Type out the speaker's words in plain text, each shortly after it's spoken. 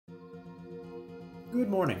Good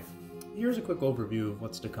morning. Here's a quick overview of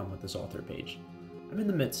what's to come with this author page. I'm in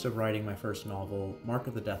the midst of writing my first novel, Mark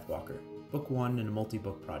of the Deathwalker, book 1 in a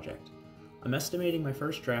multi-book project. I'm estimating my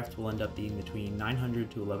first draft will end up being between 900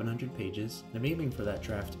 to 1100 pages, and I'm aiming for that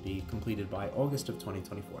draft to be completed by August of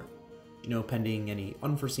 2024. Pending any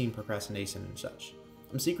unforeseen procrastination and such.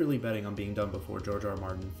 I'm secretly betting on being done before George R. R.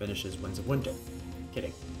 Martin finishes Winds of Winter.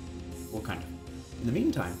 Kidding. Well, kind of. In the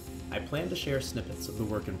meantime, I plan to share snippets of the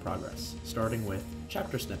work in progress, starting with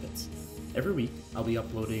Chapter Snippets. Every week, I'll be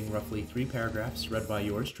uploading roughly 3 paragraphs read by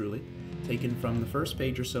yours truly, taken from the first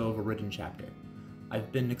page or so of a written chapter.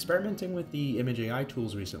 I've been experimenting with the Image AI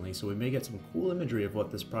tools recently, so we may get some cool imagery of what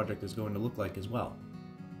this project is going to look like as well.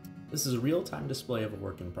 This is a real-time display of a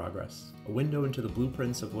work in progress, a window into the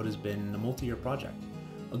blueprints of what has been a multi-year project.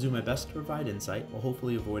 I'll do my best to provide insight while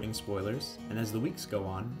hopefully avoiding spoilers, and as the weeks go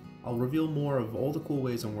on, I'll reveal more of all the cool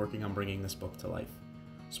ways I'm working on bringing this book to life.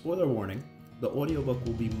 Spoiler warning, the audiobook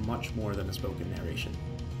will be much more than a spoken narration.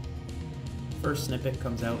 First snippet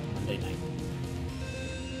comes out Monday night.